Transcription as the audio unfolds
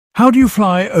How do you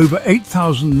fly over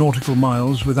 8,000 nautical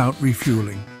miles without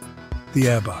refueling? The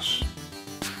Airbus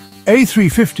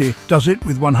A350 does it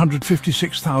with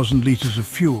 156,000 litres of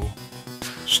fuel,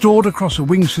 stored across a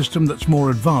wing system that's more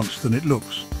advanced than it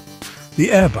looks. The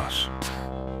Airbus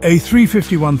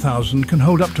A350-1000 can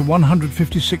hold up to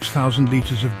 156,000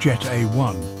 litres of Jet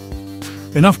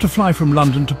A1, enough to fly from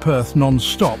London to Perth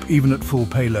non-stop, even at full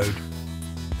payload.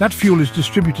 That fuel is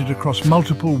distributed across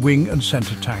multiple wing and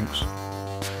centre tanks,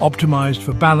 optimised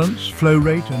for balance, flow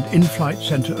rate and in-flight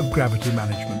centre of gravity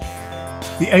management.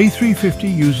 The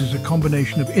A350 uses a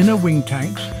combination of inner wing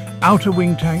tanks, outer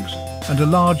wing tanks and a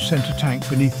large centre tank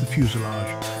beneath the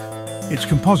fuselage. Its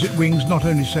composite wings not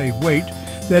only save weight,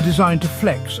 they're designed to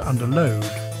flex under load.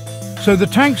 So the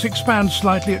tanks expand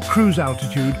slightly at cruise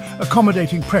altitude,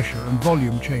 accommodating pressure and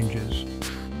volume changes.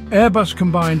 Airbus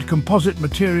combined composite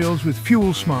materials with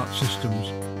fuel-smart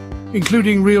systems,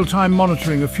 including real-time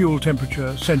monitoring of fuel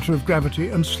temperature, centre of gravity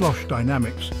and slosh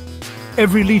dynamics.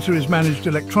 Every litre is managed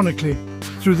electronically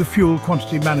through the fuel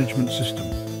quantity management system,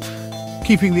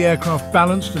 keeping the aircraft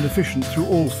balanced and efficient through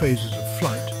all phases of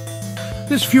flight.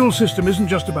 This fuel system isn't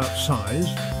just about size,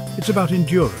 it's about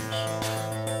endurance.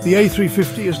 The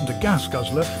A350 isn't a gas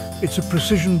guzzler, it's a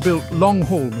precision-built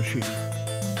long-haul machine.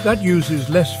 That uses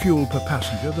less fuel per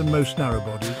passenger than most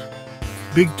narrow-bodies.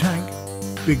 Big tank,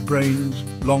 big brains,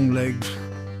 long legs.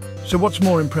 So what's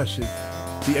more impressive,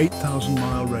 the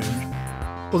 8,000-mile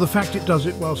range, or the fact it does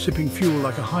it while sipping fuel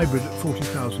like a hybrid at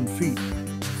 40,000 feet?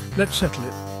 Let's settle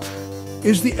it.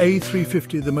 Is the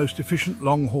A350 the most efficient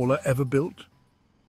long-hauler ever built?